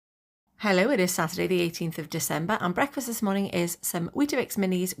Hello, it is Saturday the 18th of December and breakfast this morning is some Weetabix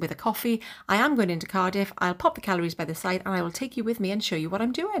minis with a coffee. I am going into Cardiff. I'll pop the calories by the side and I will take you with me and show you what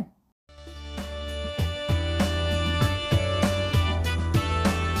I'm doing.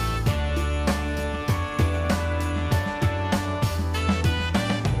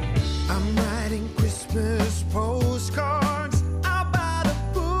 I'm writing Christmas postcards out by the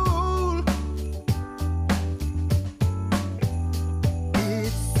pool.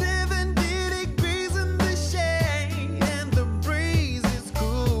 It's 70 degrees in the shade and the breeze is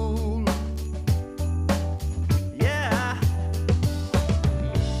cool. Yeah.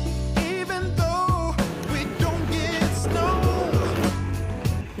 Even though we don't get snow.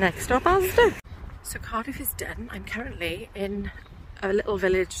 Next stop, Asda. So Cardiff is done. I'm currently in a little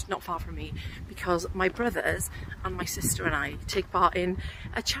village not far from me because my brothers and my sister and I take part in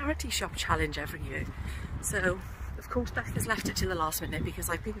a charity shop challenge every year. So of course Beth has left it to the last minute because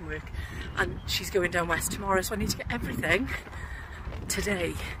I've been in work and she's going down west tomorrow, so I need to get everything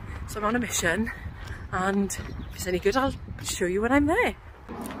today. So I'm on a mission and if it's any good I'll show you when I'm there.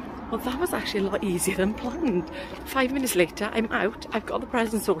 Well, that was actually a lot easier than planned. 5 minutes later I'm out, I've got the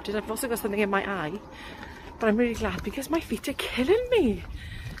present sorted, I've also got something in my eye. But I'm really glad because my feet are killing me.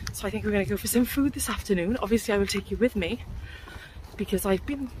 So I think we're going to go for some food this afternoon. Obviously I will take you with me because I've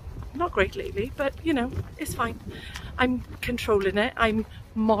been not great lately, but you know, it's fine. I'm controlling it, I'm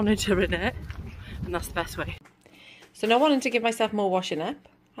monitoring it, and that's the best way. So not wanting to give myself more washing up,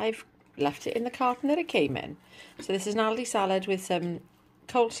 I've left it in the carton that it came in. So this is an Aldi salad with some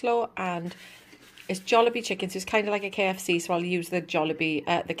coleslaw and it's Jollibee chicken, so it's kind of like a KFC, so I'll use the Jollibee,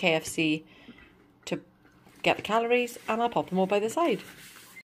 the KFC to get the calories and I'll pop them all by the side.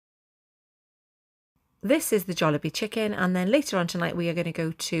 This is the Jollibee chicken and then later on tonight we are going to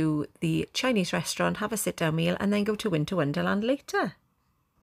go to the Chinese restaurant, have a sit down meal and then go to Winter Wonderland later.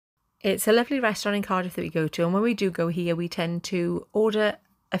 It's a lovely restaurant in Cardiff that we go to and when we do go here we tend to order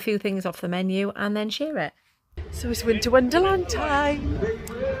a few things off the menu and then share it. So it's Winter Wonderland time.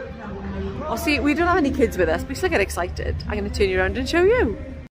 I'll see, we don't have any kids with us but we still get excited. I'm going to turn you around and show you.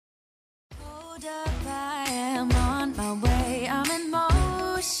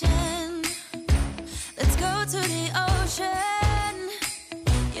 To the ocean,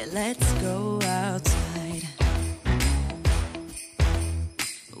 yeah, let's go outside.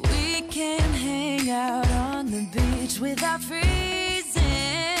 We can hang out on the beach without freezing.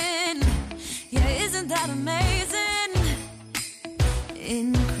 Yeah, isn't that amazing?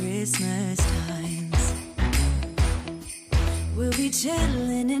 In Christmas times, we'll be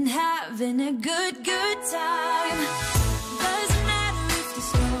chilling and having a good time. Doesn't matter if the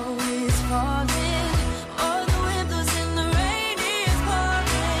snow is falling.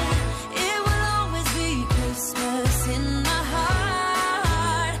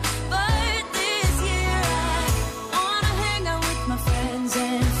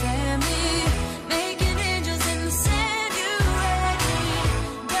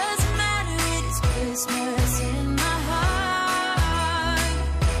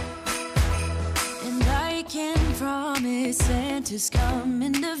 Santa's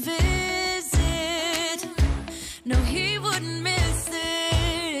coming to visit. No, he wouldn't miss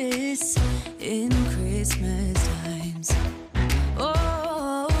this in Christmas times.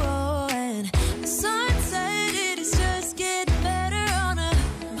 Oh, and the sunset, it is just getting better on a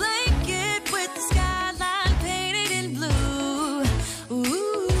blanket with the skyline painted in blue.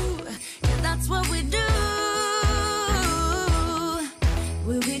 Ooh, yeah, that's what we do.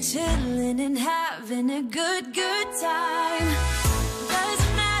 We'll be chilling and having a good time.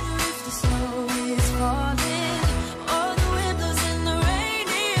 Doesn't matter if the snow is falling or the wind blows and the rain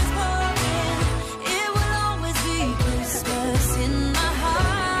is pouring. It will always be Christmas in my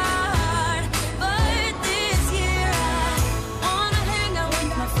heart. But this year I wanna hang out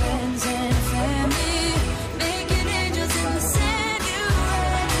with my friends and family, making angels in the sand. You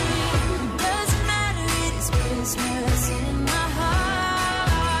ready? Doesn't matter, it is Christmas in my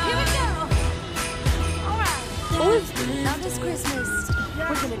heart. Here we go. Now this Christmas,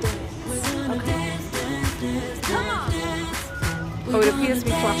 we're gonna dance. Okay. Come on. Oh, it appears to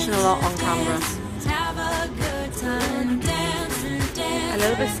be flashing a lot on camera. Have a good time. A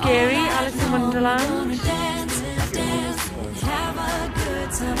little bit scary, Alice in Wonderland. Have a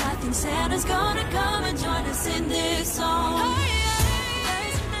good time. I think Santa's gonna come and join us in this song.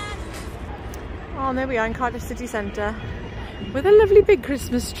 Oh, and there we are in Cardiff city centre with a lovely big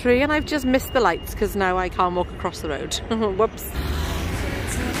Christmas tree and I've just missed the lights because now I can't walk across the road. Whoops.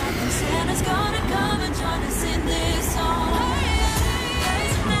 Santa's gonna come and join us in this song.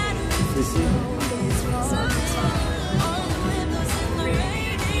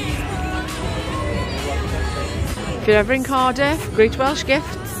 you're ever in Cardiff, Great Welsh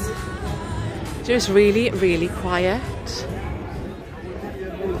Gifts. Just really, really quiet.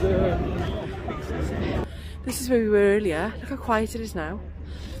 This is where we were earlier. Look how quiet it is now.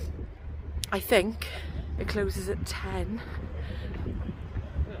 I think it closes at 10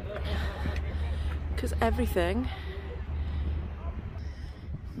 because everything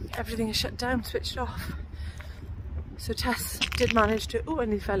is shut down, switched off. So Tess did manage to, oh,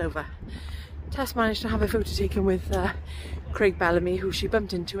 and he fell over. Tess managed to have a photo taken with Craig Bellamy, who she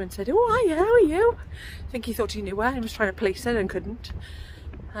bumped into and said, oh, hiya, how are you? I think he thought he knew her and was trying to place her and couldn't.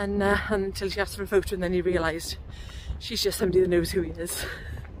 And until she asked for a photo, and then he realised she's just somebody that knows who he is.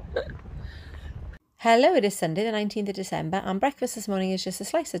 Hello, it is Sunday the 19th of December and breakfast this morning is just a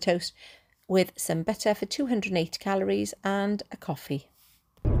slice of toast with some butter for 208 calories and a coffee.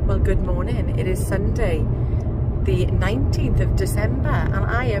 Well, good morning. It is Sunday the 19th of December and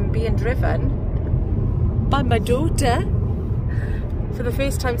I am being driven by my daughter for the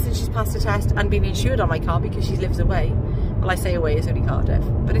first time since she's passed a test and been insured on my car because she lives away. Well, I say away, it's only Cardiff,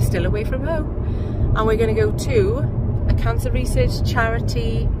 but it's still away from home. And we're going to go to a cancer research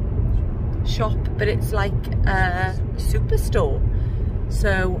charity shop, but it's like a superstore.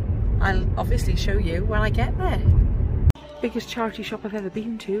 So I'll obviously show you when I get there. Biggest charity shop I've ever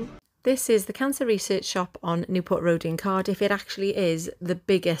been to. This is the Cancer Research Shop on Newport Road in Cardiff. It actually is the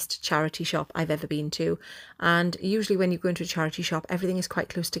biggest charity shop I've ever been to. And usually when you go into a charity shop, everything is quite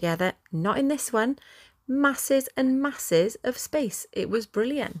close together. Not in this one. Masses and masses of space. It was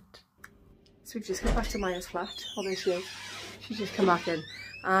brilliant. So we've just come back to Maya's flat. Oh, there she is. She's just come back in.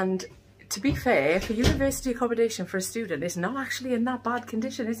 And to be fair, for university accommodation for a student, it's not actually in that bad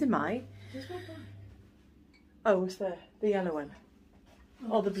condition, is it, Mai? Oh, it's the yellow one.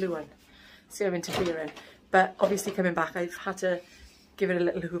 Or the blue one. See, I'm interfering. But obviously coming back, I've had to give it a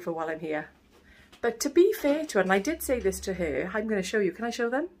little hoover while I'm here. But to be fair to her, and I did say this to her, I'm going to show you. Can I show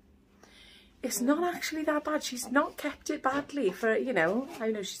them? It's not actually that bad. She's not kept it badly for, you know,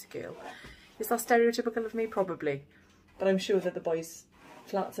 I know she's a girl. Is that stereotypical of me? Probably. But I'm sure that the boys'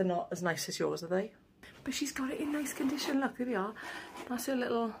 flats are not as nice as yours, are they? But she's got it in nice condition. Look, here we are. That's her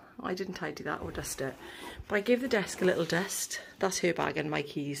little... Oh, I didn't tidy that or dust it. But I gave the desk a little dust. That's her bag and my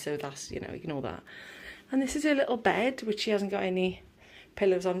keys, so that's, you know, ignore that. And this is her little bed, which she hasn't got any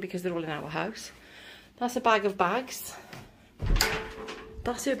pillows on because they're all in our house. That's a bag of bags.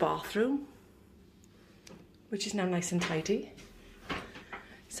 That's her bathroom, which is now nice and tidy.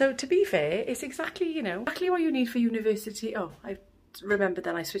 So to be fair, it's exactly, you know, exactly what you need for university. Oh, I remembered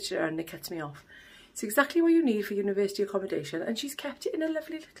then I switched it around and it cuts me off. It's exactly what you need for university accommodation and she's kept it in a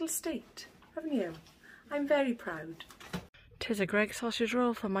lovely little state, haven't you? I'm very proud. 'Tis a Greggs sausage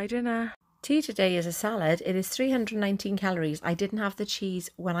roll for my dinner. Tea today is a salad. It is 319 calories. I didn't have the cheese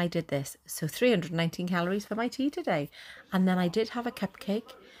when I did this, so 319 calories for my tea today. And then I did have a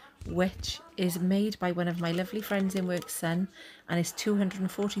cupcake, which is made by one of my lovely friends in work's son, and it's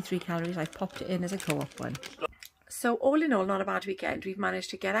 243 calories. I popped it in as a co-op one. So all in all, not a bad weekend. We've managed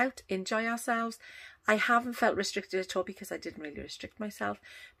to get out, enjoy ourselves. I haven't felt restricted at all because I didn't really restrict myself,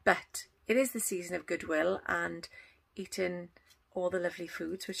 but it is the season of goodwill and eating all the lovely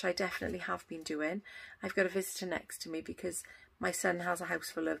foods, which I definitely have been doing. I've got a visitor next to me because my son has a house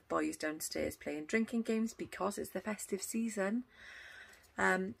full of boys downstairs playing drinking games because it's the festive season.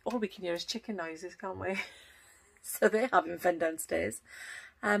 All we can hear is chicken noises, can't we? So they're having fun downstairs.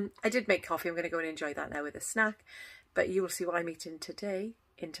 I did make coffee. I'm going to go and enjoy that now with a snack, but you will see what I'm eating today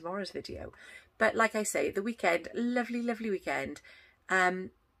in tomorrow's video. But like I say, the weekend, lovely, lovely weekend. I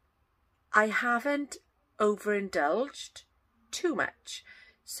haven't overindulged too much.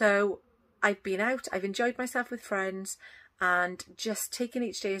 So I've been out, I've enjoyed myself with friends and just taken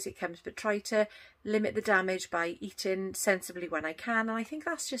each day as it comes, but try to limit the damage by eating sensibly when I can. And I think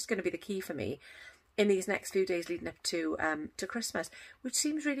that's just going to be the key for me in these next few days leading up to Christmas, which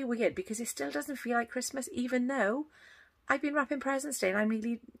seems really weird because it still doesn't feel like Christmas, even though I've been wrapping presents today and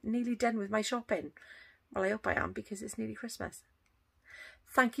I'm nearly done with my shopping. Well, I hope I am because it's nearly Christmas.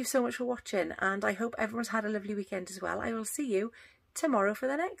 Thank you so much for watching and I hope everyone's had a lovely weekend as well. I will see you tomorrow for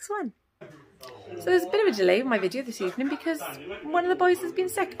the next one. So there's a bit of a delay in my video this evening because one of the boys has been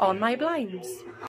sick on my blinds.